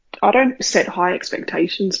I don't set high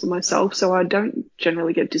expectations for myself, so I don't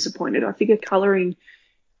generally get disappointed. I figure colouring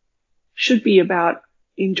should be about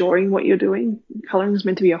enjoying what you're doing. Colouring is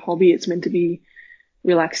meant to be a hobby. It's meant to be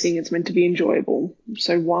relaxing. It's meant to be enjoyable.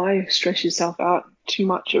 So why stress yourself out too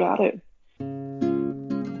much about it?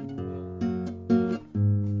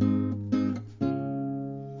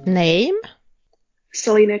 Name?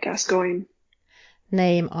 Selena Gascoigne.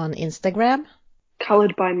 Name on Instagram?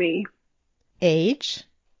 Coloured by me. Age?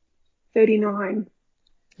 39.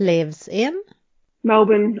 Lives in?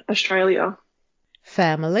 Melbourne, Australia.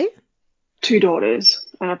 Family? 2 daughters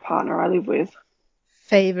and a partner I live with.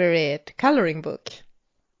 Favorite coloring book?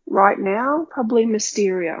 Right now, probably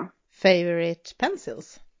Mysteria. Favorite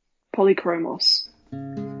pencils? Polychromos.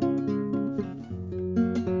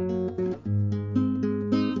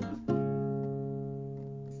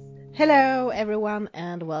 Hello everyone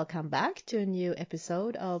and welcome back to a new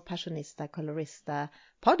episode of Passionista Colorista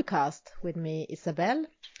podcast with me, Isabelle.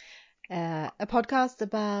 A podcast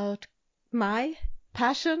about my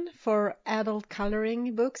passion for adult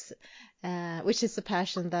coloring books, which is a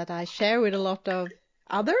passion that I share with a lot of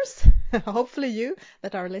others, hopefully you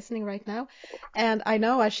that are listening right now. And I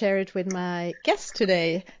know I share it with my guest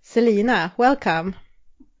today, Selena. Welcome.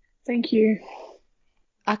 Thank you.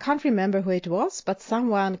 I can't remember who it was, but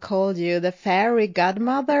someone called you the fairy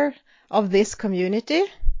godmother of this community.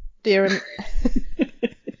 Do you remember?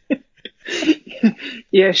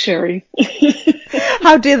 Yeah, Sherry.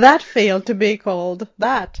 How did that feel to be called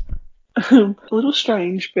that? A little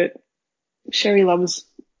strange, but Sherry loves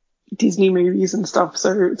Disney movies and stuff,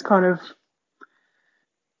 so it's kind of,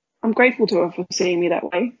 I'm grateful to her for seeing me that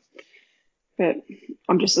way, but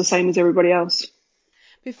I'm just the same as everybody else.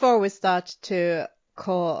 Before we start to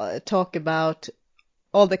talk about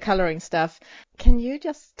all the coloring stuff, can you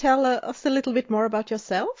just tell us a little bit more about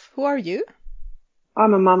yourself? Who are you?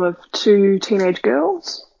 I'm a mum of 2 teenage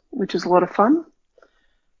girls, which is a lot of fun.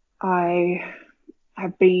 I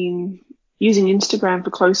have been using Instagram for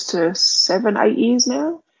close to 7, 8 years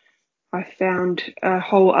now. I found a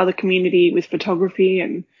whole other community with photography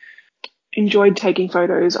and enjoyed taking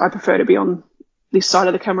photos. I prefer to be on this side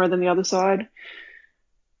of the camera than the other side.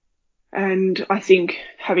 And I think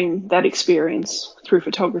having that experience through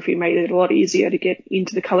photography made it a lot easier to get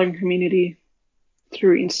into the colouring community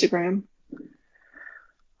through Instagram.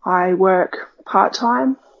 I work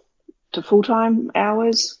part-time to full-time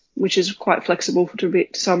hours, which is quite flexible to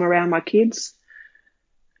bit, so I'm around my kids.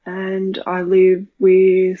 And I live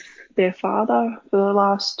with their father for the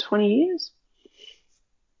last 20 years,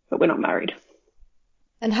 but we're not married.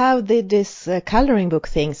 And how did this coloring book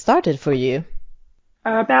thing started for you?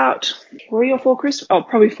 About 3 or 4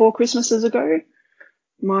 probably 4 Christmases ago,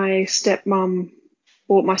 my stepmom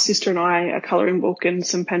bought my sister and I a colouring book and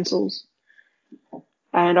some pencils.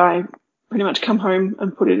 And I pretty much come home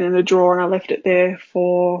and put it in a drawer, and I left it there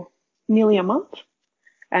for nearly a month.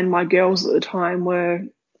 And my girls at the time were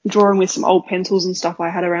drawing with some old pencils and stuff I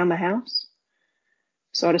had around the house.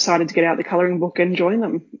 So I decided to get out the colouring book and join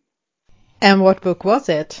them. And what book was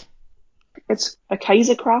it? It's a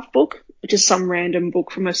Kaiser craft book, which is some random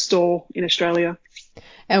book from a store in Australia.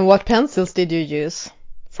 And what pencils did you use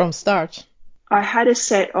from start? I had a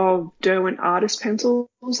set of Derwent artist pencils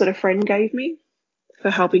that a friend gave me for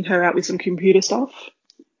helping her out with some computer stuff.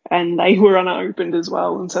 And they were unopened as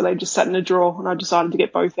well. And so they just sat in a drawer, and I decided to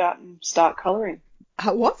get both out and start colouring.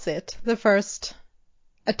 How was it, the first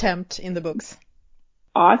attempt in the books?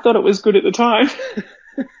 I thought it was good at the time,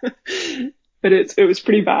 but it was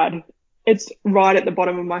pretty bad. It's right at the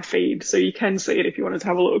bottom of my feed, so you can see it if you wanted to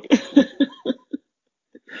have a look.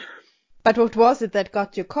 But what was it that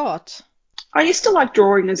got you caught? I used to like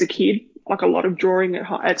drawing as a kid, like a lot of drawing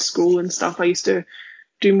at school and stuff. I used to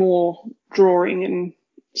do more drawing and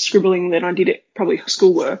scribbling than I did at probably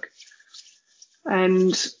schoolwork.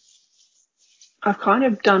 And I've kind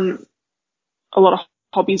of done a lot of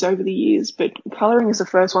hobbies over the years, but colouring is the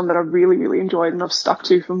first one that I've really, really enjoyed and I've stuck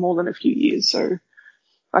to for more than a few years. So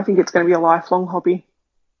I think it's going to be a lifelong hobby.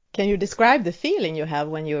 Can you describe the feeling you have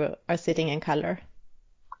when you are sitting in colour?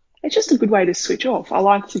 It's just a good way to switch off. I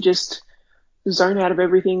like to just zone out of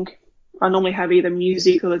everything. I normally have either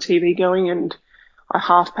music or the TV going, and I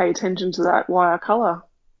half pay attention to that while I colour.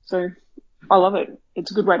 So I love it.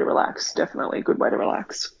 It's a good way to relax. Definitely a good way to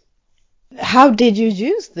relax. How did you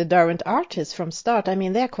use the Derwent artists from start? I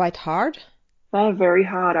mean, they're quite hard. They're very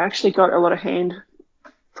hard. I actually got a lot of hand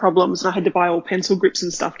problems, and I had to buy all pencil grips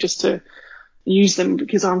and stuff just to use them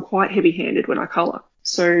because I'm quite heavy-handed when I colour.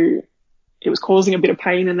 So it was causing a bit of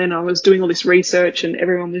pain, and then I was doing all this research and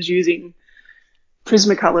everyone was using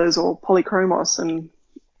Prismacolors or Polychromos, and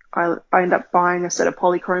I ended up buying a set of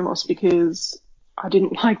Polychromos because I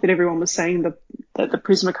didn't like that everyone was saying that the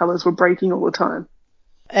Prismacolors were breaking all the time.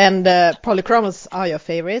 And Polychromos are your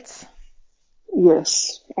favorites?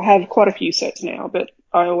 Yes, I have quite a few sets now, but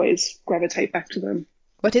I always gravitate back to them.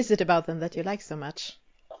 What is it about them that you like so much?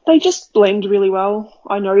 They just blend really well.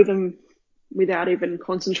 I know them without even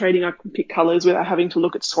concentrating. I can pick colours without having to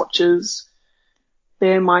look at swatches.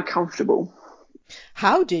 They're my comfortable.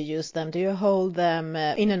 How do you use them? Do you hold them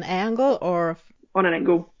in an angle or? On an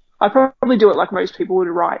angle. I probably do it like most people would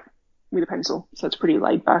write with a pencil, so it's pretty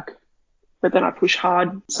laid back. But then I push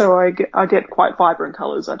hard, so I get quite vibrant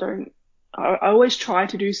colours. I always try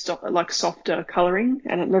to do softer colouring,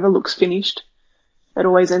 and it never looks finished. It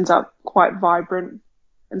always ends up quite vibrant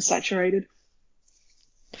and saturated.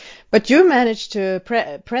 But you manage to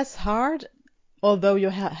press hard, although you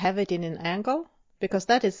have it in an angle, because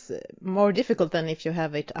that is more difficult than if you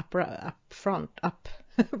have it up front.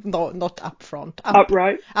 No, not up front.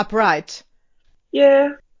 Upright. Upright.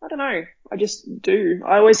 Yeah, I don't know. I just do.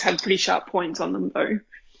 I always have pretty sharp points on them though.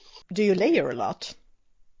 Do you layer a lot?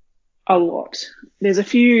 A lot. There's a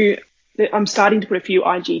few. I'm starting to put a few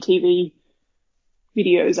IGTV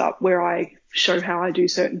videos up where I show how I do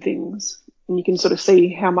certain things, and you can sort of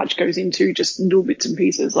see how much goes into just little bits and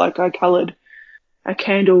pieces. Like I coloured a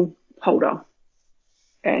candle holder,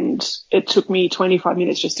 and it took me 25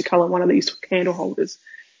 minutes just to colour one of these candle holders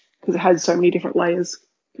because it had so many different layers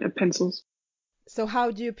of pencils. So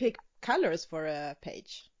how do you pick colours for a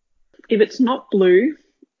page? If it's not blue,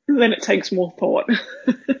 then it takes more thought.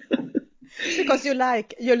 Because you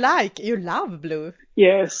love blue.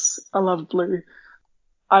 Yes, I love blue.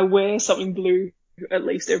 I wear something blue at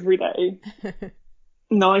least every day.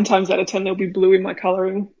 9 times out of 10 there'll be blue in my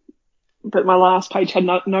colouring. But my last page had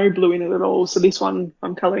no blue in it at all. So this one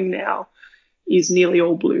I'm colouring now is nearly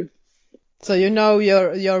all blue. So you know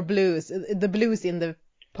your blues, the blues in the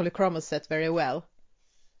Polychromos set very well.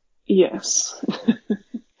 Yes.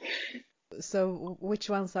 So which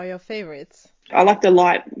ones are your favorites? I like the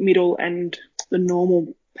light, middle and the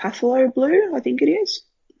normal Patholo blue, I think it is.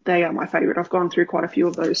 They are my favourite. I've gone through quite a few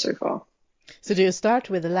of those so far. So do you start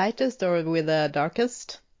with the lightest or with the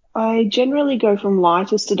darkest? I generally go from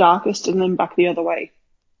lightest to darkest and then back the other way.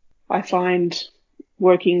 I find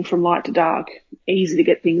working from light to dark easy to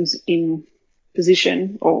get things in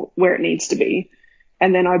position or where it needs to be.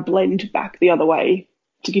 And then I blend back the other way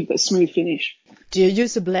to give the smooth finish. Do you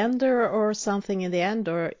use a blender or something in the end,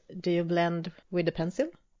 or do you blend with a pencil?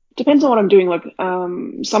 Depends on what I'm doing. Like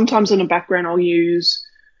sometimes in a background I'll use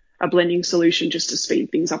a blending solution just to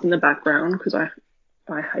speed things up in the background because I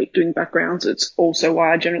hate doing backgrounds. It's also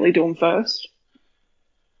why I generally do them first.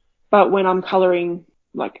 But when I'm colouring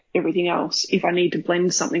like everything else, if I need to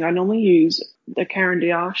blend something, I normally use the Caran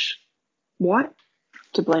d'Ache white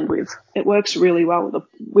to blend with. It works really well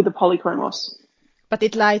with the Polychromos. But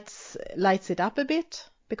it lights it up a bit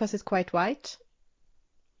because it's quite white.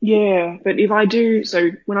 Yeah, but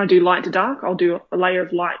when I do light to dark, I'll do a layer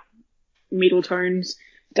of light, middle tones,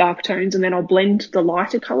 dark tones, and then I'll blend the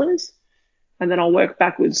lighter colours, and then I'll work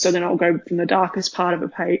backwards. So then I'll go from the darkest part of a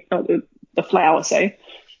page, the flower, say,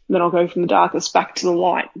 and then I'll go from the darkest back to the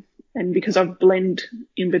light. And because I've blend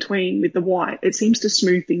in between with the white, it seems to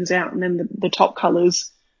smooth things out. And then the top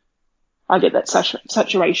colours, I get that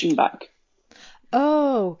saturation back.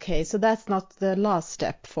 Oh, okay. So that's not the last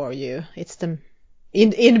step for you. It's the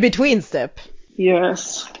in between step.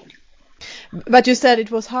 Yes. But you said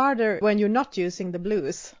it was harder when you're not using the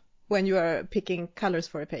blues, when you are picking colors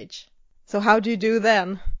for a page. So how do you do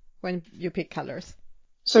then when you pick colors?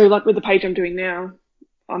 So like with the page I'm doing now,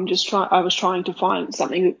 I was trying to find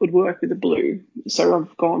something that would work with the blue. So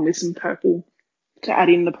I've gone with some purple to add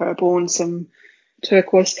in the purple and some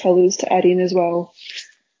turquoise colours to add in as well.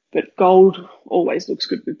 But gold always looks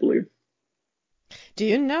good with blue. Do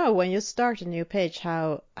you know when you start a new page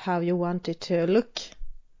how you want it to look?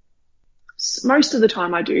 Most of the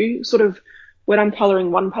time I do. Sort of when I'm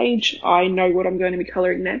colouring one page, I know what I'm going to be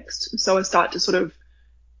colouring next. So I start to sort of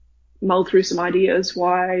mull through some ideas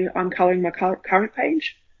why I'm colouring my current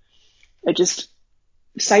page. It just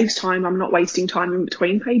saves time. I'm not wasting time in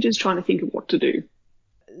between pages trying to think of what to do.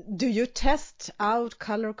 Do you test out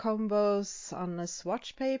color combos on a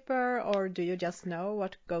swatch paper, or do you just know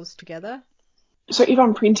what goes together? So if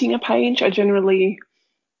I'm printing a page, I generally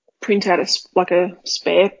print out a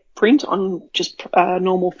spare print on just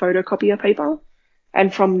normal photocopier paper.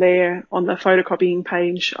 And from there, on the photocopying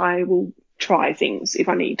page, I will try things if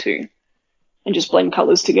I need to and just blend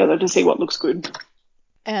colours together to see what looks good.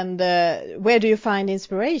 And where do you find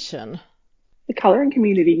inspiration? The colouring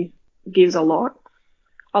community gives a lot.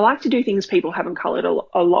 I like to do things people haven't coloured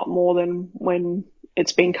a lot more than when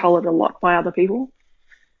it's been coloured a lot by other people.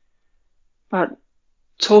 But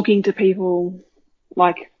talking to people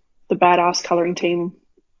like the badass colouring team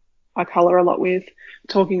I colour a lot with,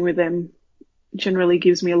 talking with them generally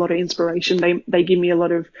gives me a lot of inspiration. They give me a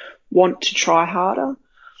lot of want to try harder.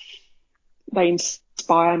 They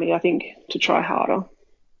inspire me, I think, to try harder.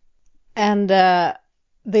 And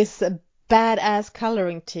this badass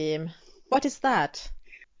coloring team, what is that?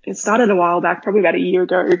 It started a while back, probably about a year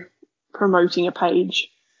ago, promoting a page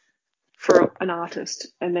for an artist.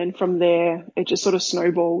 And then from there, it just sort of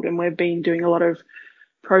snowballed, and we've been doing a lot of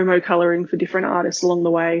promo colouring for different artists along the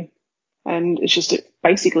way. And it's just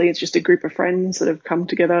basically it's just a group of friends that have come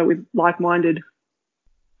together with like-minded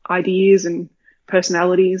ideas and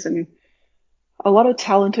personalities, and a lot of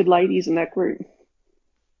talented ladies in that group.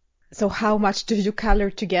 So how much do you color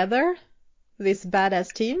together, this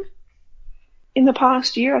badass team? In the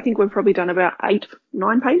past year, I think we've probably done about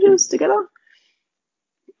 8-9 pages together.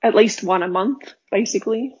 At least one a month,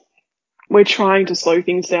 basically. We're trying to slow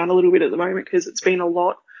things down a little bit at the moment because it's been a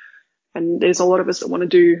lot, and there's a lot of us that want to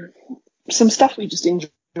do some stuff we just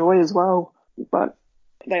enjoy as well. But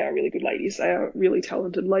they are really good ladies. They are really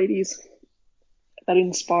talented ladies that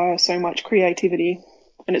inspire so much creativity,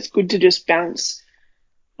 and it's good to just bounce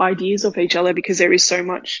ideas off each other because there is so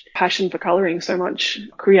much passion for colouring, so much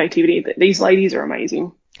creativity. These ladies are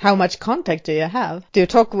amazing. How much contact do you have? Do you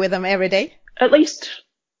talk with them every day? At least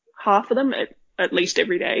half of them, at least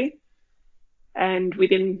every day. And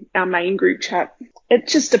within our main group chat, it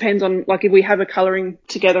just depends on, like, if we have a colouring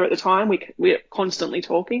together at the time, we're constantly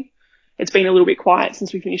talking. It's been a little bit quiet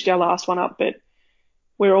since we finished our last one up, but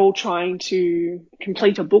we're all trying to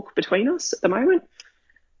complete a book between us at the moment.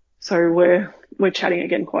 So we're chatting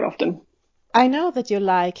again quite often. I know that you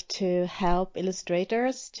like to help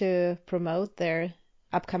illustrators to promote their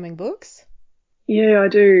upcoming books. Yeah, I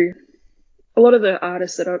do. A lot of the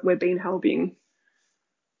artists that we've been helping,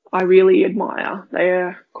 I really admire. They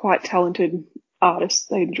are quite talented artists.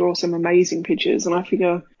 They draw some amazing pictures, and I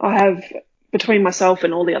figure I have, between myself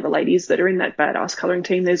and all the other ladies that are in that badass colouring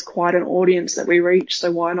team, there's quite an audience that we reach,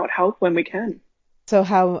 so why not help when we can? So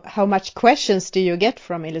how much questions do you get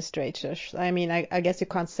from illustrators? I mean, I guess you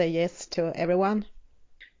can't say yes to everyone.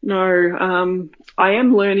 No, I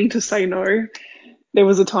am learning to say no. There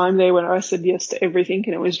was a time there when I said yes to everything,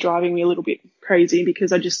 and it was driving me a little bit crazy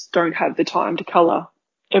because I just don't have the time to colour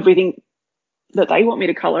everything that they want me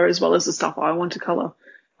to colour as well as the stuff I want to colour.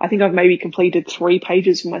 I think I've maybe completed 3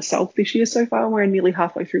 pages for myself this year so far. We're nearly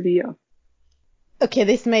halfway through the year. Okay,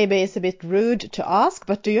 this maybe is a bit rude to ask,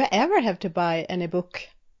 but do you ever have to buy any book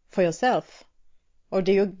for yourself? Or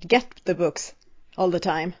do you get the books all the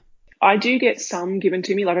time? I do get some given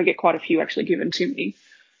to me, like I get quite a few actually given to me.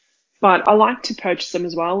 But I like to purchase them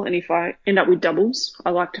as well, and if I end up with doubles,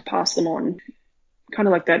 I like to pass them on. Kind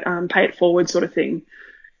of like that pay it forward sort of thing.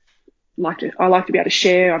 I like to be able to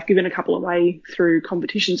share. I've given a couple away through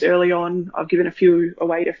competitions early on. I've given a few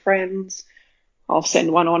away to friends. I'll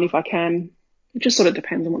send one on if I can. It just sort of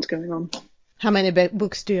depends on what's going on. How many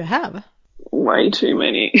books do you have? Way too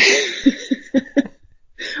many.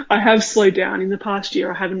 I have slowed down. In the past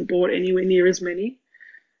year, I haven't bought anywhere near as many.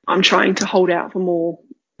 I'm trying to hold out for more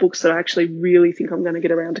books that I actually really think I'm going to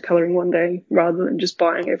get around to colouring one day rather than just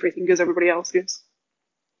buying everything because everybody else is.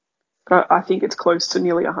 I think it's close to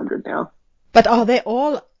nearly 100 now. But are they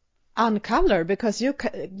all uncolored? Because you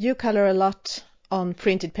color a lot on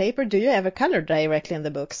printed paper. Do you ever color directly in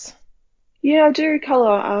the books? Yeah, I do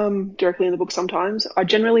colour directly in the book sometimes. I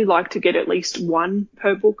generally like to get at least one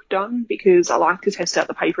per book done because I like to test out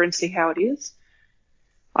the paper and see how it is.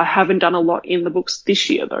 I haven't done a lot in the books this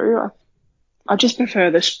year though. I just prefer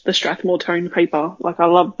the Strathmore tone paper. Like I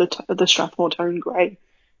love the Strathmore tone grey.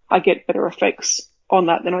 I get better effects on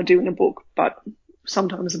that than I do in a book, but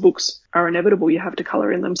sometimes the books are inevitable. You have to colour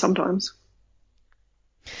in them sometimes.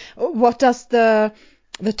 What does the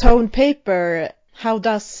tone paper, how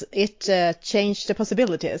does it change the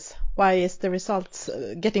possibilities? Why is the results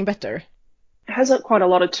getting better? It has quite a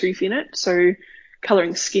lot of tooth in it. So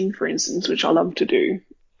colouring skin, for instance, which I love to do,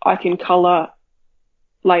 I can colour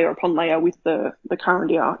layer upon layer with the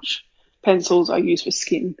Currendy Arch pencils I use for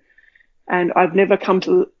skin. And I've never come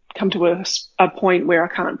to a point where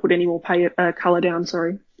I can't put any more colour down,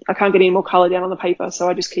 I can't get any more colour down on the paper, so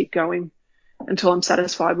I just keep going until I'm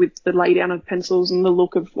satisfied with the lay down of pencils and the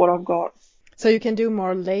look of what I've got. So you can do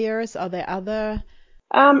more layers? Are there other?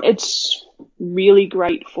 It's really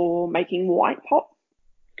great for making white pop,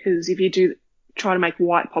 because if you try to make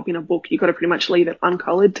white pop in a book, you've got to pretty much leave it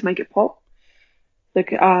uncoloured to make it pop.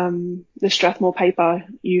 the Strathmore paper,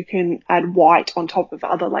 you can add white on top of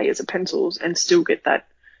other layers of pencils and still get that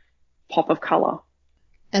pop of colour.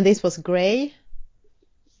 And this was grey?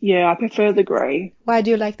 Yeah, I prefer the grey. Why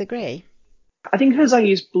do you like the grey? I think because I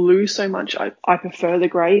use blue so much, I prefer the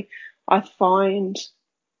grey. I find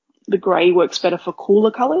the grey works better for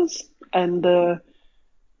cooler colours and the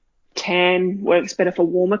tan works better for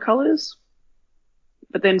warmer colours.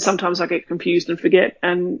 But then sometimes I get confused and forget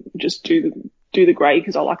and just do the grey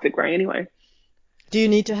because I like the grey anyway. Do you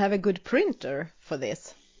need to have a good printer for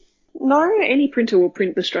this? No, any printer will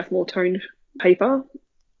print the Strathmore toned paper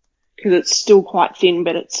because it's still quite thin,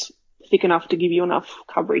 but it's thick enough to give you enough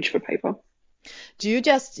coverage for paper. Do you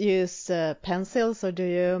just use pencils or do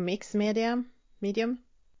you mix medium?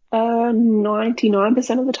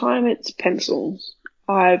 99% of the time it's pencils.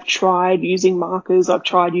 I've tried using markers, I've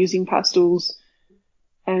tried using pastels,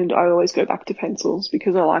 and I always go back to pencils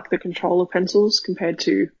because I like the control of pencils compared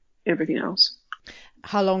to everything else.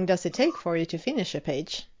 How long does it take for you to finish a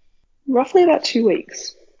page? Roughly about 2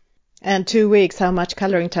 weeks. And 2 weeks, how much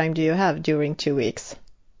coloring time do you have during 2 weeks?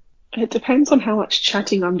 It depends on how much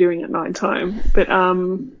chatting I'm doing at night time, but I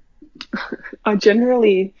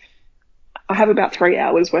have about 3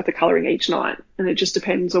 hours worth of colouring each night, and it just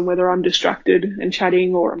depends on whether I'm distracted and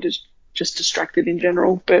chatting or I'm just distracted in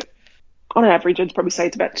general. But on average, I'd probably say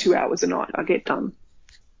it's about 2 hours a night I get done.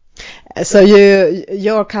 So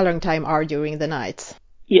your coloring time are during the night?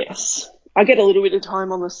 Yes. I get a little bit of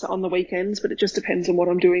time on the weekends, but it just depends on what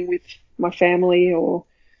I'm doing with my family or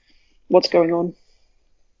what's going on.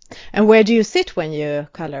 And where do you sit when you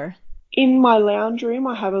color? In my lounge room,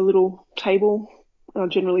 I have a little table. I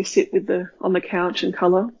generally sit on the couch and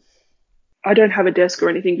colour. I don't have a desk or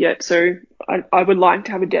anything yet, so I would like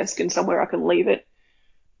to have a desk and somewhere I can leave it.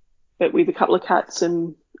 But with a couple of cats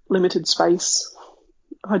and limited space,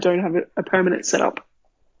 I don't have a permanent setup.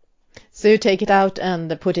 So you take it out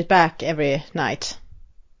and put it back every night?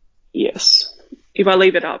 Yes. If I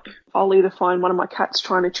leave it up, I'll either find one of my cats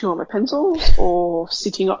trying to chew on my pencils or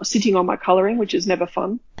sitting on my colouring, which is never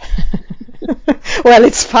fun. Well,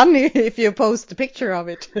 it's funny if you post a picture of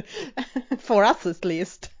it, for us at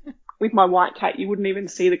least. With my white cat, you wouldn't even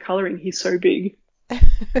see the colouring. He's so big.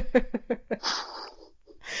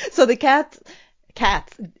 So the cats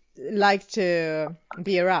like to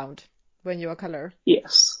be around when you are color?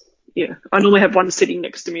 Yes. Yeah. I normally have one sitting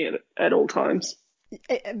next to me at all times.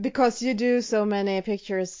 Because you do so many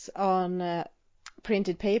pictures on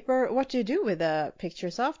printed paper, what do you do with the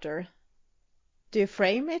pictures after? Do you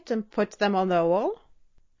frame it and put them on the wall?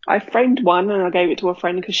 I framed one and I gave it to a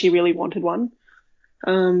friend because she really wanted one.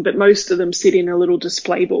 But most of them sit in a little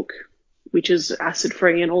display book, which is acid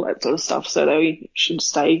free and all that sort of stuff. So they should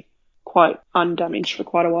stay quite undamaged for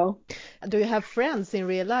quite a while. Do you have friends in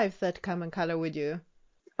real life that come and color with you?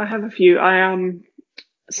 I have a few.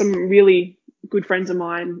 Some really good friends of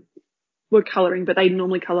mine were colouring, but they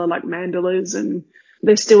normally colour like mandalas and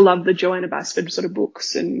they still love the Joanna Basford sort of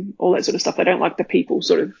books and all that sort of stuff. They don't like the people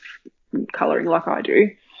sort of colouring like I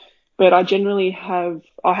do. But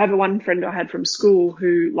I have one friend I had from school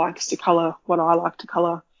who likes to colour what I like to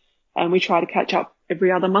colour, and we try to catch up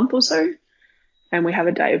every other month or so, and we have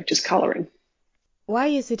a day of just colouring. Why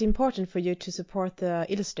is it important for you to support the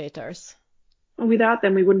illustrators? Without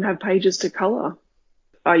them, we wouldn't have pages to colour.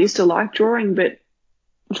 I used to like drawing, but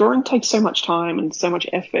drawing takes so much time and so much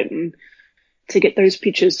effort, and to get those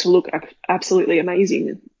pictures to look absolutely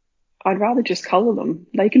amazing, I'd rather just colour them.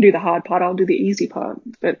 They can do the hard part, I'll do the easy part.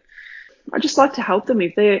 But I just like to help them.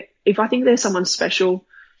 If I think they're someone special,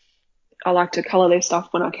 I like to colour their stuff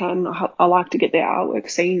when I can. I like to get their artwork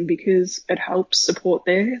seen because it helps support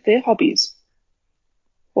their hobbies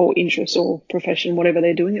or interests or profession, whatever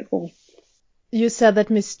they're doing it for. You said that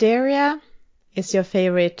Mysteria is your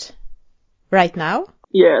favorite right now?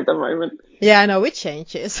 Yeah, at the moment. Yeah, I know it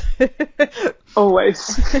changes.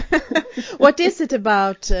 Always. What is it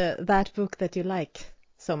about that book that you like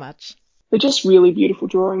so much? They're just really beautiful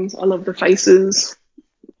drawings. I love the faces,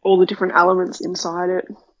 all the different elements inside it.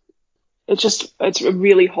 It's a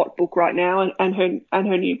really hot book right now, and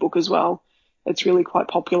her new book as well. It's really quite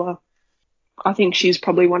popular. I think she's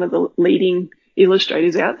probably one of the leading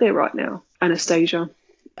illustrators out there right now, Anastasia.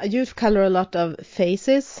 You color a lot of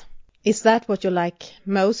faces. Is that what you like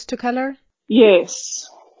most to color? Yes.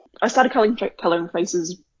 I started colouring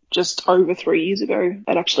faces just over 3 years ago.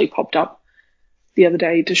 It actually popped up the other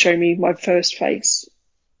day to show me my first face.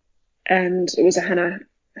 And it was a Hannah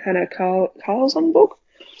Carlson book.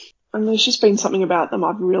 And there's just been something about them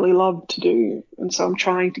I've really loved to do. And so I'm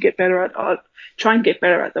trying to get better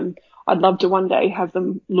at them. I'd love to one day have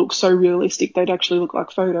them look so realistic they'd actually look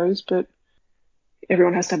like photos, but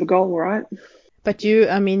everyone has to have a goal, right? But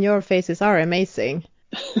your faces are amazing.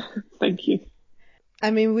 Thank you.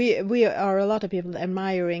 I mean, we are a lot of people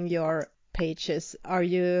admiring your pages. Are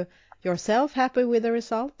you yourself happy with the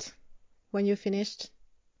result when you finished?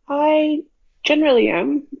 I generally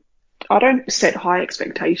am. I don't set high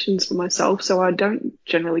expectations for myself, so I don't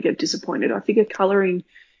generally get disappointed. I figure colouring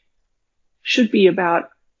should be about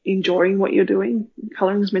enjoying what you're doing.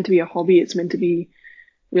 Colouring is meant to be a hobby. It's meant to be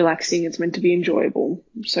relaxing. It's meant to be enjoyable.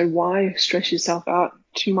 So why stress yourself out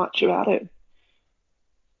too much about it?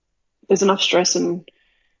 There's enough stress and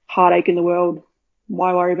heartache in the world.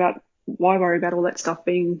 Why worry about all that stuff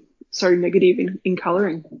being so negative in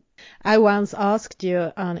colouring? I once asked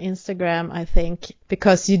you on Instagram, I think,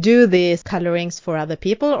 because you do these colorings for other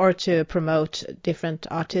people or to promote different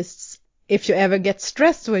artists, if you ever get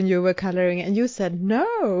stressed when you were coloring, and you said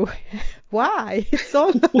no. Why?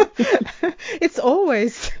 It's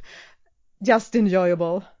always just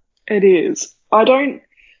enjoyable. It is. I don't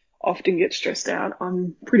often get stressed out.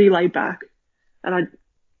 I'm pretty laid back, and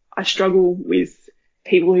I struggle with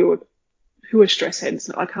people who are stress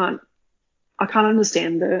heads. I can't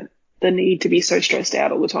understand the need to be so stressed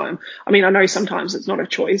out all the time. I mean, I know sometimes it's not a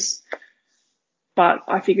choice, but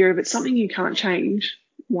I figure if it's something you can't change,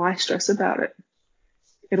 why stress about it?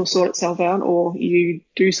 It'll sort itself out, or you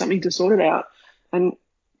do something to sort it out. And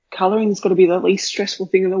colouring's got to be the least stressful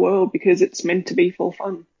thing in the world because it's meant to be for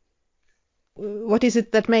fun. What is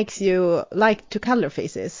it that makes you like to color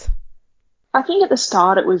faces? I think at the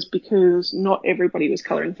start it was because not everybody was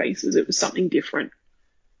colouring faces. It was something different.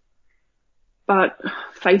 But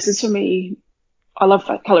faces for me, I love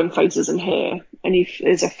colouring faces and hair. And if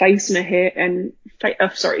there's a face and a hair and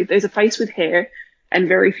there's a face with hair and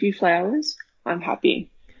very few flowers, I'm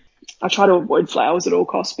happy. I try to avoid flowers at all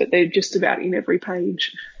costs, but they're just about in every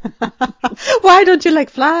page. Why don't you like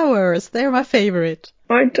flowers? They're my favorite.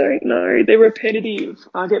 I don't know. They're repetitive.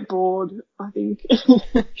 I get bored, I think.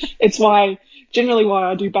 It's generally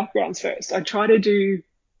why I do backgrounds first. I try to do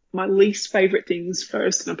my least favorite things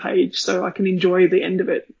first in a page so I can enjoy the end of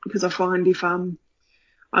it, because I find if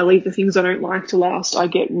I leave the things I don't like to last, I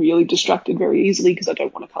get really distracted very easily because I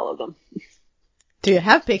don't want to color them. Do you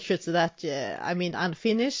have pictures that,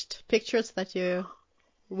 unfinished pictures that you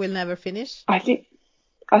will never finish? I think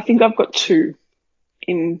I've got 2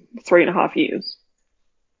 in 3.5 years.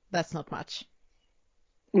 That's not much.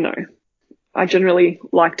 No, I generally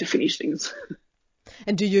like to finish things.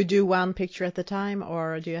 And do you do one picture at a time,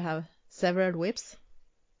 or do you have several whips?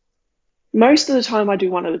 Most of the time I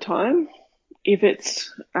do one at a time. If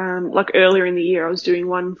it's like earlier in the year, I was doing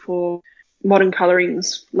one for Modern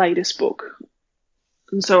Colouring's latest book.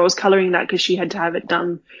 And so I was colouring that because she had to have it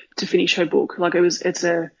done to finish her book. Like it's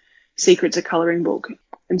a Secrets of Colouring book.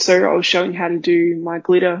 And so I was showing how to do my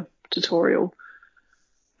glitter tutorial,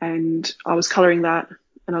 and I was colouring that,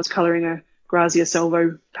 and I was colouring a Grazia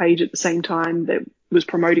Selvo page at the same time that was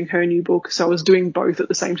promoting her new book. So I was doing both at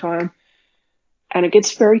the same time. And it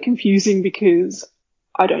gets very confusing because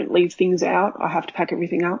I don't leave things out. I have to pack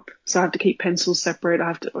everything up. So I have to keep pencils separate.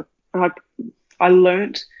 I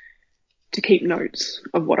learnt to keep notes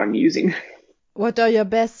of what I'm using. What are your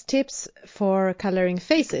best tips for coloring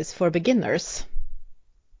faces for beginners?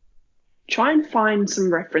 Try and find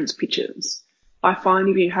some reference pictures. I find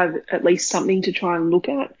if you have at least something to try and look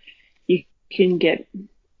at, you can get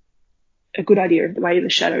a good idea of the way the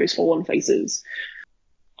shadows fall on faces.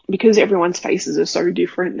 Because everyone's faces are so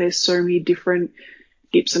different, there's so many different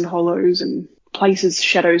dips and hollows and places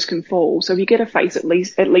shadows can fall. So if you get a face at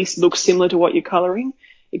least looks similar to what you're colouring,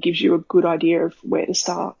 it gives you a good idea of where to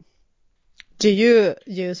start. Do you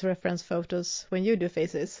use reference photos when you do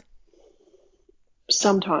faces?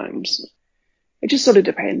 Sometimes. It just sort of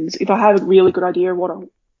depends. If I have a really good idea of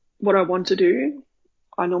what I want to do,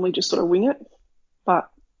 I normally just sort of wing it. But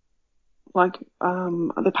like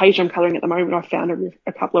the page I'm colouring at the moment, I found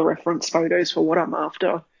a couple of reference photos for what I'm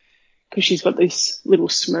after, because she's got this little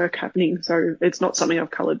smirk happening. So it's not something I've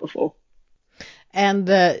coloured before. And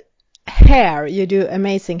hair, you do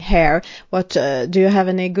amazing hair. What do you have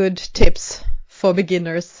any good tips for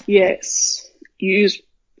beginners? Yes, use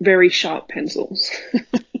very sharp pencils.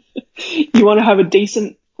 You want to have a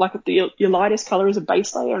decent, like your lightest colour is a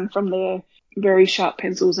base layer, and from there, very sharp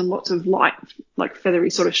pencils and lots of light, like feathery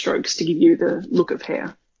sort of strokes to give you the look of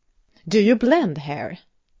hair. Do you blend hair?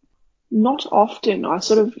 Not often. I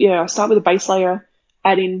start with a base layer,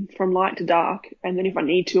 add in from light to dark, and then if I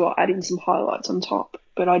need to, I'll add in some highlights on top.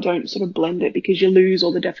 But I don't sort of blend it because you lose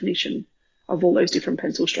all the definition of all those different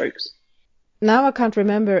pencil strokes. now I can't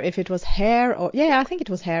remember if it was hair or, yeah, I think it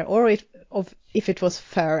was hair, or if it was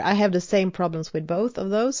fur. I have the same problems with both of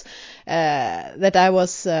those, that I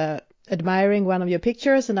was admiring one of your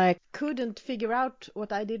pictures and I couldn't figure out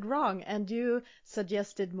what I did wrong, and you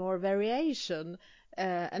suggested more variation.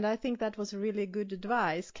 And I think that was really good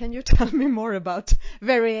advice. Can you tell me more about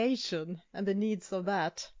variation and the needs of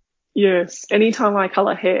that? Yes. Anytime I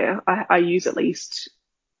colour hair, I use at least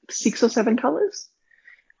 6 or 7 colours.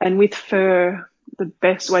 And with fur, the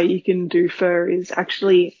best way you can do fur is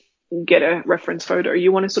actually get a reference photo.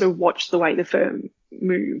 You want to sort of watch the way the fur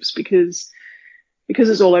moves because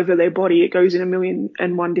it's all over their body. It goes in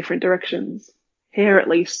 1,000,001 different directions. Hair at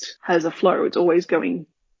least has a flow. It's always going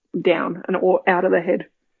down and or out of the head.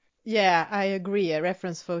 Yeah, I agree.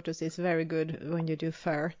 Reference photos is very good when you do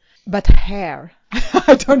fur. But hair,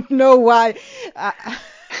 I don't know why.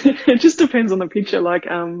 It just depends on the picture. Like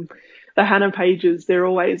the Hannah pages, they're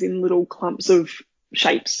always in little clumps of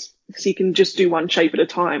shapes. So you can just do one shape at a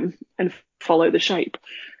time and follow the shape.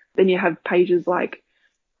 Then you have pages like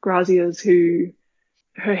Grazia's, who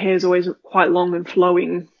her hair's always quite long and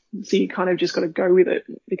flowing. So you kind of just got to go with it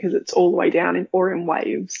because it's all the way down or in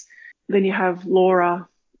waves. Then you have Laura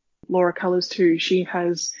Colours too. She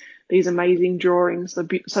has these amazing drawings,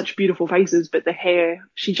 such beautiful faces, but the hair,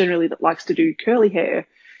 she generally likes to do curly hair.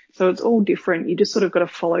 So it's all different. You just sort of got to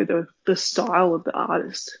follow the style of the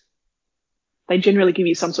artist. They generally give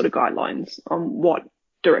you some sort of guidelines on what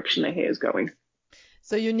direction their hair is going.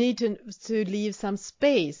 So you need to leave some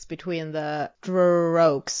space between the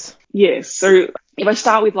strokes. Yes. So if I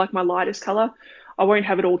start with like my lightest colour, I won't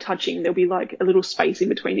have it all touching. There'll be like a little space in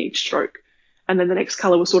between each stroke. And then the next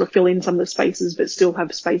colour will sort of fill in some of the spaces but still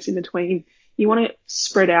have space in between. You want to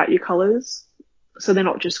spread out your colours so they're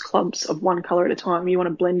not just clumps of one colour at a time. You want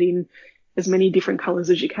to blend in as many different colours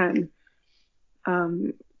as you can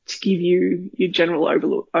to give you your general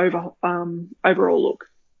overall look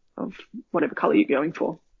of whatever colour you're going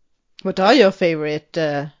for. What are your favourite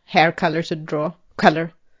hair colours to draw?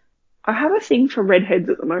 I have a thing for redheads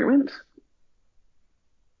at the moment,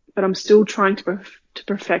 but I'm still trying to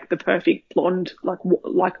perfect the perfect blonde, like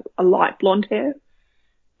a light blonde hair.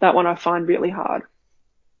 That one I find really hard.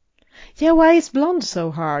 Yeah, why is blonde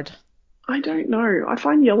so hard? I don't know. I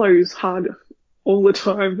find yellow's hard all the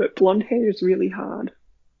time, but blonde hair is really hard.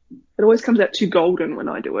 It always comes out too golden when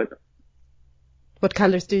I do it. What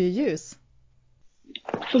colours do you use?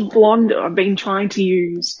 For blonde, I've been trying to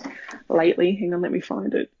use lately. Hang on, let me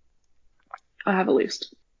find it. I have a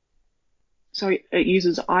list. So it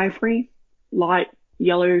uses ivory, light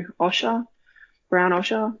yellow ochre, brown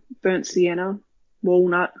ochre, burnt sienna,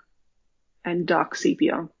 walnut, and dark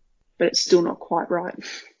sepia. But it's still not quite right.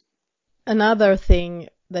 Another thing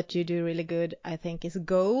that you do really good, I think, is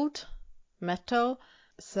gold, metal.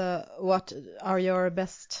 So what are your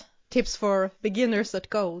best tips for beginners at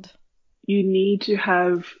gold? You need to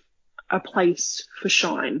have a place for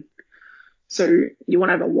shine. So you want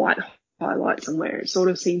to have a white highlight somewhere. It sort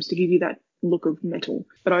of seems to give you that look of metal.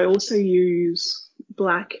 But I also use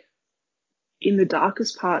black in the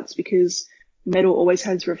darkest parts because metal always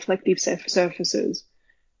has reflective surfaces,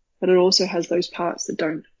 but it also has those parts that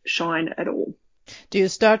don't shine at all. Do you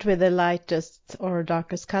start with the lightest or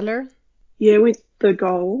darkest color? Yeah, with the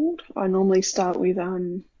gold, I normally start with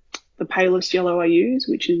the palest yellow I use,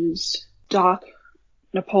 which is dark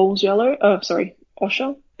Nepal's yellow.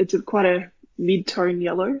 Ochre. It's quite a mid-tone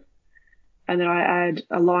yellow. And then I add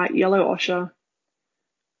a light yellow ochre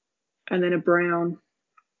and then a brown,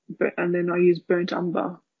 and then I use burnt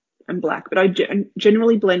umber and black. But I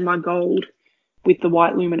generally blend my gold with the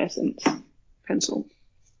white luminescence pencil.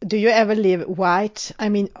 Do you ever leave white? I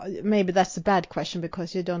mean, maybe that's a bad question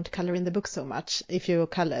because you don't color in the book so much. If you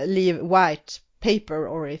leave white paper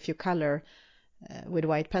or if you color with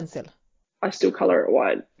white pencil. I still color it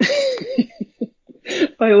white.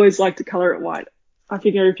 I always like to color it white. I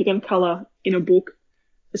figure if you're going to color in a book,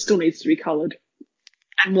 it still needs to be colored.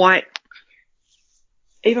 And white,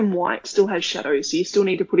 even white still has shadows, so you still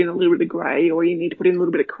need to put in a little bit of grey or you need to put in a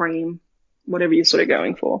little bit of cream, whatever you're sort of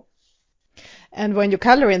going for. And when you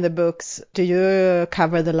color in the books, do you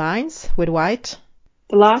cover the lines with white?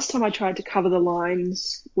 The last time I tried to cover the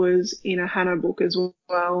lines was in a Hannah book as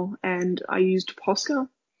well, and I used Posca.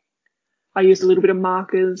 I used a little bit of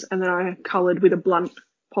markers and then I coloured with a blunt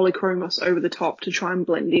polychromos over the top to try and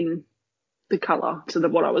blend in the colour to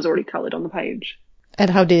what I was already coloured on the page. And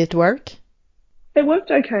how did it work? It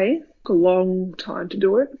worked okay. It took a long time to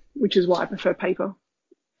do it, which is why I prefer paper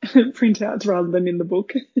printouts rather than in the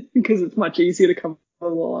book because it's much easier to cover the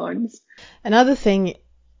lines. Another thing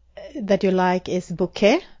that you like is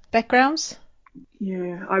bouquet backgrounds.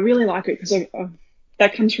 Yeah, I really like it because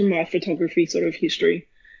that comes from my photography sort of history.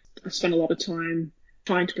 I spent a lot of time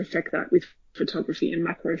trying to perfect that with photography and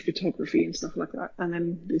macro photography and stuff like that. And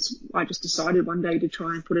then I just decided one day to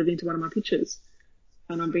try and put it into one of my pictures.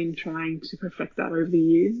 And I've been trying to perfect that over the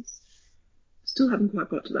years. Still haven't quite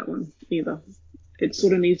got to that one either. It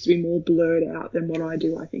sort of needs to be more blurred out than what I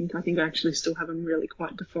do, I think. I think I actually still have them really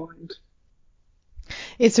quite defined.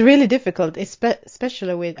 It's really difficult,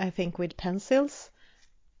 especially with, I think, with pencils,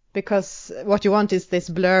 because what you want is this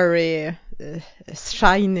blurry,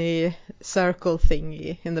 shiny circle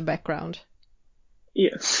thingy in the background.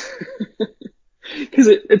 Yes. Because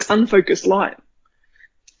it's unfocused light.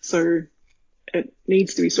 So it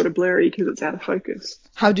needs to be sort of blurry because it's out of focus.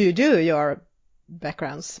 How do you do your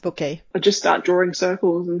backgrounds, bouquet? I just start drawing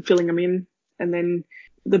circles and filling them in. And then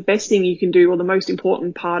the best thing you can do, or the most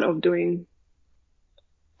important part of doing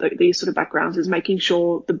these sort of backgrounds, is making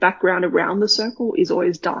sure the background around the circle is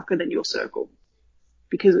always darker than your circle,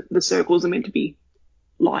 because the circles are meant to be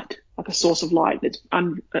light, like a source of light. It's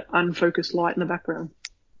unfocused light in the background.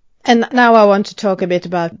 And now I want to talk a bit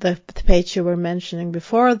about the page you were mentioning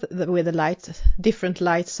before with the different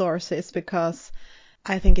light sources, because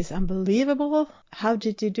I think it's unbelievable. How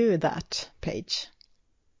did you do that page?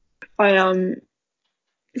 I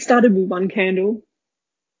started with one candle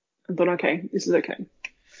and thought, okay, this is okay.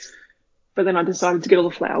 But then I decided to get all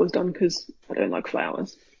the flowers done because I don't like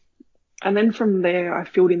flowers. And then from there, I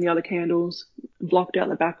filled in the other candles, blocked out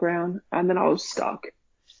the background, and then I was stuck.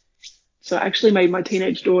 So I actually made my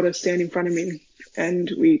teenage daughter stand in front of me, and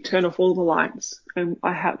we turned off all the lights, and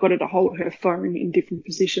I got her to hold her phone in different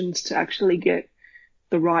positions to actually get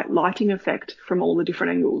the right lighting effect from all the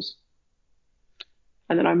different angles.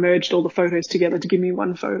 And then I merged all the photos together to give me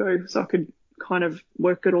one photo so I could kind of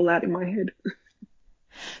work it all out in my head.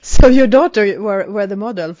 So your daughter were the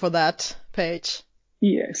model for that page?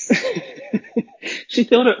 Yes. She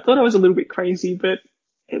thought I was a little bit crazy, but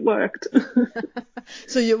it worked.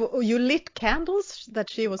 So you lit candles that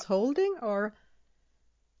she was holding, or?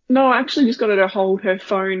 No, I actually just got her to hold her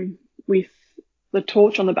phone with the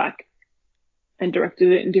torch on the back and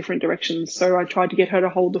directed it in different directions. So I tried to get her to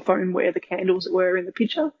hold the phone where the candles were in the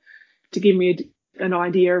picture to give me an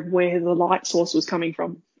idea of where the light source was coming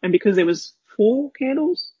from. And because there was 4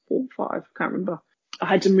 candles, 4, 5, can't remember, I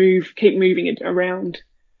had to keep moving it around,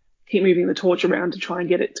 keep moving the torch around to try and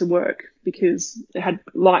get it to work, because it had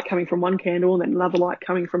light coming from one candle and then another light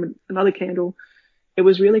coming from another candle. It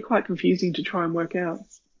was really quite confusing to try and work out.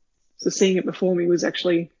 So seeing it before me was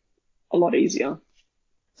actually a lot easier.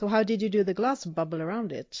 So how did you do the glass bubble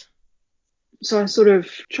around it? So I sort of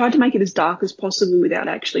tried to make it as dark as possible without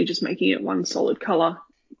actually just making it one solid color.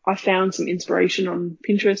 I found some inspiration on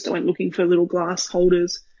Pinterest. I went looking for little glass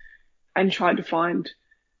holders and tried to find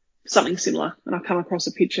something similar. And I come across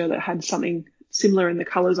a picture that had something similar in the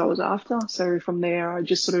colors I was after. So from there, I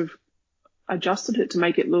just sort of adjusted it to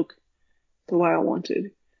make it look the way I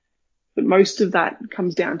wanted. But most of that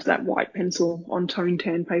comes down to that white pencil on tone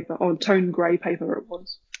tan paper, or tone grey paper it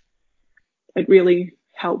was. It really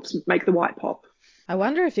helps make the white pop. I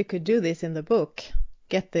wonder if you could do this in the book,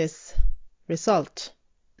 get this result.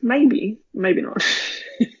 Maybe, maybe not.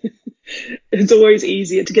 It's always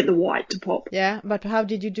easier to get the white to pop. Yeah, but how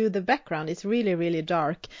did you do the background? It's really, really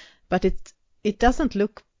dark, but it doesn't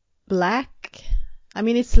look black. I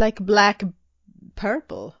mean, it's like black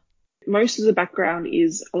purple. Most of the background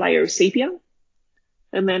is a layer of sepia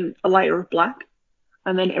and then a layer of black.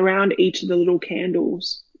 And then around each of the little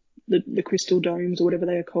candles, the crystal domes or whatever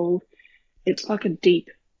they are called, it's like a deep,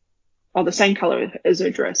 the same color as her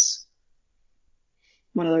dress.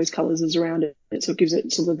 One of those colors is around it, so it gives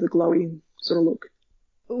it sort of the glowy sort of look.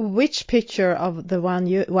 Which picture of the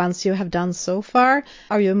ones you have done so far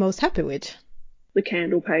are you most happy with? The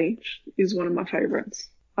candle page is one of my favorites.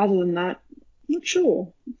 Other than that, I'm not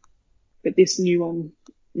sure. But this new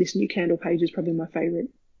candle page is probably my favorite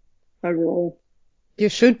overall. You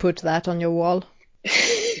should put that on your wall.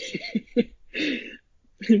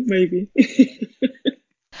 Maybe.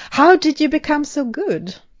 How did you become so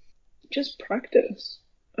good? Just practice,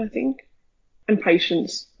 I think. And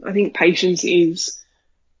patience. I think patience is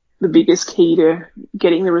the biggest key to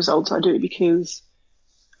getting the results I do, because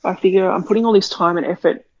I figure I'm putting all this time and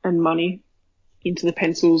effort and money into the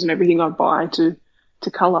pencils and everything I buy to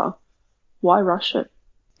colour. Why rush it?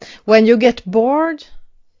 When you get bored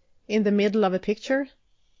in the middle of a picture,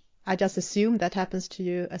 I just assume that happens to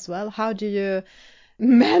you as well. How do you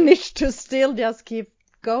manage to still just keep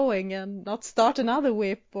going and not start another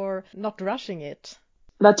whip or not rushing it?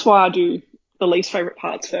 That's why I do the least favourite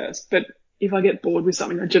parts first. But if I get bored with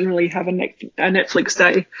something, I generally have a Netflix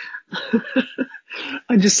day.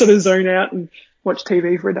 I just sort of zone out and watch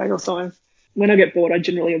TV for a day or so. When I get bored, I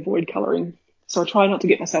generally avoid colouring. So I try not to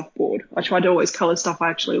get myself bored. I try to always colour stuff I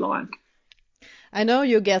actually like. I know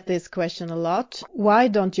you get this question a lot. Why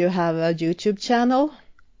don't you have a YouTube channel?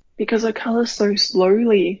 Because I colour so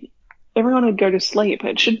slowly. Everyone would go to sleep.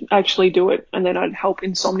 It should actually do it, and then I'd help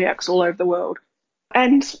insomniacs all over the world.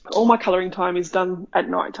 And all my colouring time is done at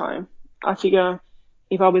night time. I figure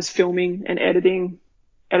if I was filming and editing,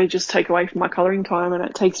 it'd just take away from my colouring time, and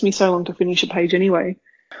it takes me so long to finish a page anyway.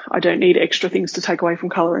 I don't need extra things to take away from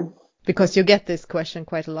colouring. Because you get this question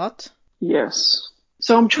quite a lot. Yes.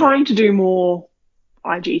 So I'm trying to do more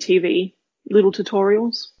IGTV, little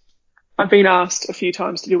tutorials. I've been asked a few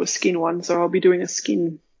times to do a skin one, so I'll be doing a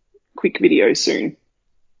skin quick video soon.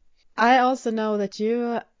 I also know that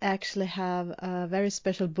you actually have a very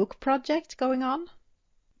special book project going on.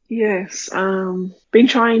 Yes, been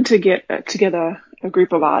trying to get together a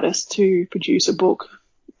group of artists to produce a book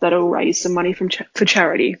that'll raise some money for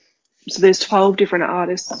charity. So there's 12 different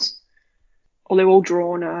artists, or they're all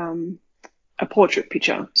drawn a portrait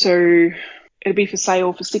picture. So it'll be for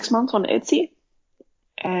sale for 6 months on Etsy,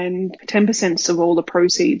 and 10% of all the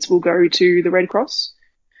proceeds will go to the Red Cross.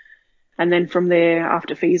 And then from there,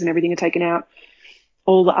 after fees and everything are taken out,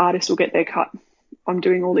 all the artists will get their cut. I'm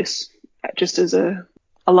doing all this just as a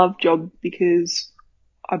love job because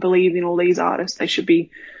I believe in all these artists. They should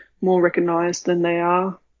be more recognised than they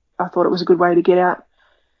are. I thought it was a good way to get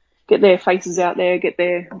their faces out there, get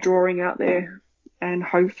their drawing out there, and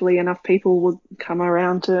hopefully enough people will come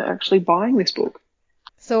around to actually buying this book.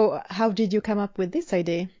 So how did you come up with this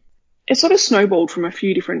idea? It sort of snowballed from a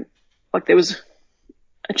few different, like there was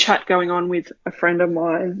a chat going on with a friend of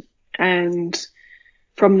mine, and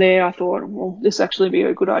from there I thought, well, this actually be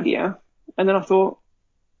a good idea. And then I thought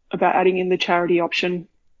about adding in the charity option.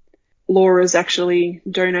 Laura's actually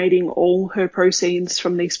donating all her proceeds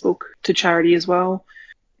from this book to charity as well,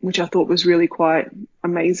 which I thought was really quite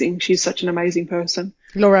amazing. She's such an amazing person.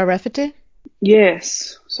 Laura Rafferty?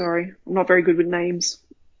 Yes. Sorry, I'm not very good with names.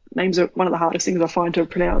 Names are one of the hardest things I find to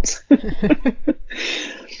pronounce.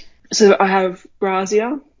 So I have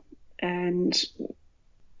Grazia and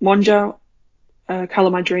Monja, Colour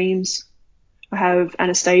My Dreams. I have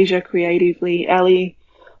Anastasia, Creatively, Ali,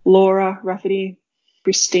 Laura Rafferty,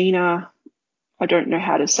 Christina, I don't know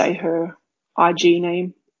how to say her IG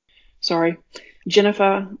name, sorry,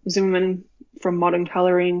 Jennifer Zimmerman from Modern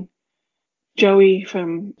Colouring, Joey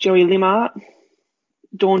from Joey Lim Art,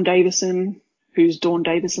 Dawn Davison, who's Dawn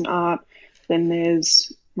Davison Art. Then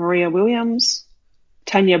there's Maria Williams.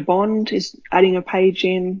 Tanya Bond is adding a page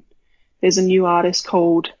in. There's a new artist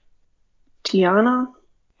called Tiana,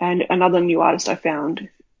 and another new artist I found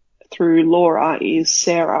through Laura is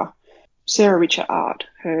Sarah Richer Art,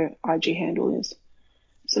 her IG handle is.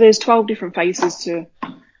 So there's 12 different faces to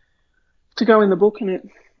go in the book, and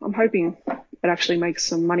I'm hoping it actually makes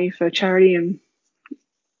some money for charity and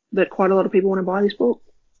that quite a lot of people want to buy this book.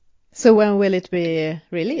 So when will it be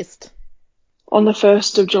released? On the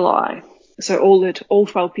 1st of July. So all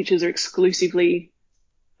 12 pictures are exclusively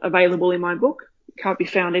available in my book. Can't be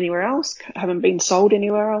found anywhere else, haven't been sold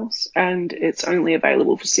anywhere else, and it's only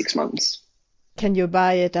available for 6 months. Can you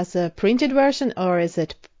buy it as a printed version or is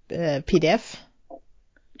it PDF?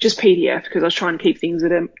 Just PDF, because I was trying to keep things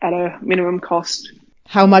at a minimum cost.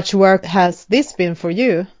 How much work has this been for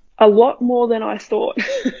you? A lot more than I thought.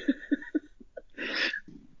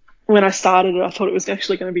 When I started it, I thought it was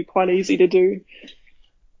actually going to be quite easy to do.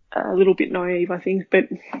 A little bit naive, I think, but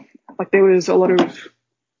like there was a lot of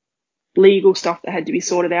legal stuff that had to be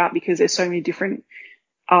sorted out because there's so many different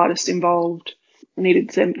artists involved. I needed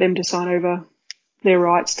them to sign over their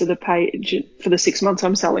rights to the page for the 6 months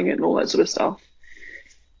I'm selling it and all that sort of stuff.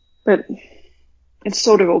 But it's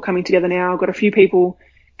sort of all coming together now. I've got a few people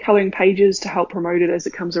colouring pages to help promote it as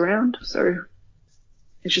it comes around. So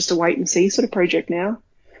it's just a wait and see sort of project now.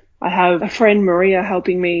 I have a friend, Maria,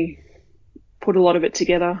 helping me put a lot of it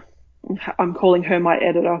together. I'm calling her my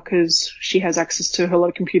editor because she has access to a lot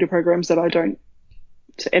of computer programs that I don't,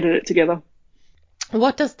 to edit it together.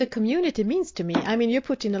 What does the community means to me? I mean, you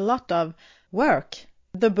put in a lot of work.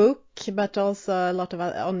 The book, but also a lot of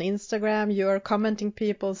on Instagram. You are commenting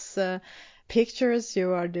people's pictures.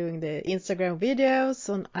 You are doing the Instagram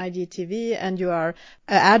videos on IGTV, and you are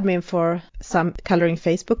an admin for some colouring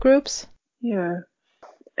Facebook groups. Yeah.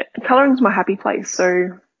 Colouring's my happy place,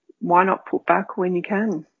 so why not put back when you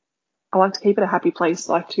can? I like to keep it a happy place.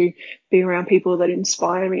 I like to be around people that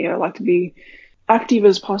inspire me. I like to be active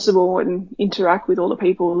as possible and interact with all the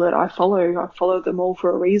people that I follow. I follow them all for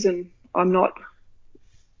a reason. I'm not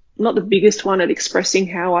not the biggest one at expressing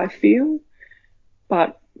how I feel,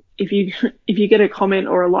 but if you get a comment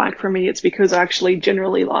or a like from me, it's because I actually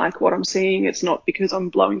generally like what I'm seeing. It's not because I'm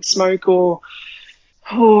blowing smoke or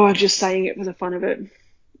just saying it for the fun of it.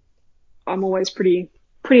 I'm always pretty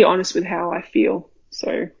honest with how I feel.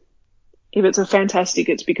 So if it's a fantastic,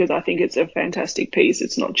 it's because I think it's a fantastic piece.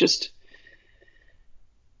 It's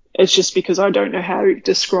just because I don't know how to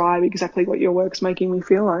describe exactly what your work's making me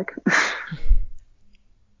feel like.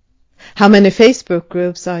 How many Facebook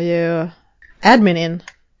groups are you admin in?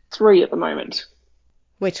 3 at the moment.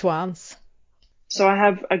 Which ones? So I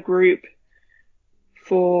have a group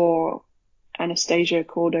for Anastasia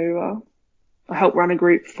Cordova. I help run a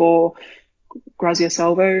group for Grazia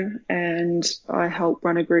Salvo, and I help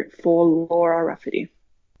run a group for Laura Rafferty.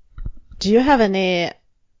 Do you have any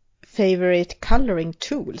favorite coloring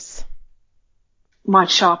tools? My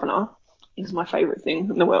sharpener is my favorite thing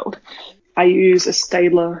in the world. I use a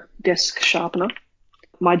Staedtler desk sharpener.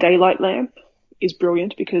 My daylight lamp is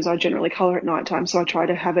brilliant because I generally color at nighttime, so I try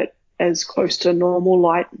to have it as close to normal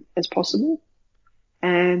light as possible.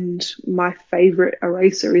 And my favorite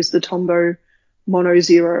eraser is the Tombow Mono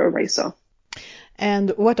Zero eraser. And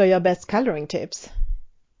what are your best coloring tips?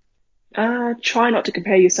 Try not to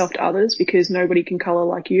compare yourself to others because nobody can color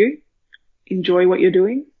like you. Enjoy what you're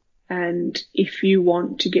doing. And if you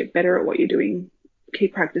want to get better at what you're doing,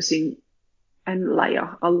 keep practicing and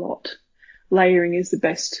layer a lot. Layering is the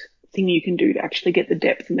best thing you can do to actually get the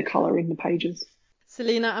depth and the color in the pages.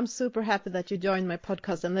 Selina, I'm super happy that you joined my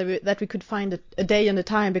podcast and that we could find a day and a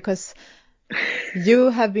time, because you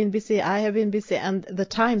have been busy, I have been busy, and the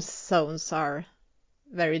time zones are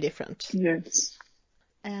very different. Yes.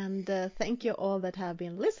 And thank you all that have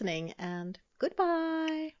been listening, and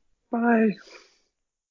goodbye. Bye.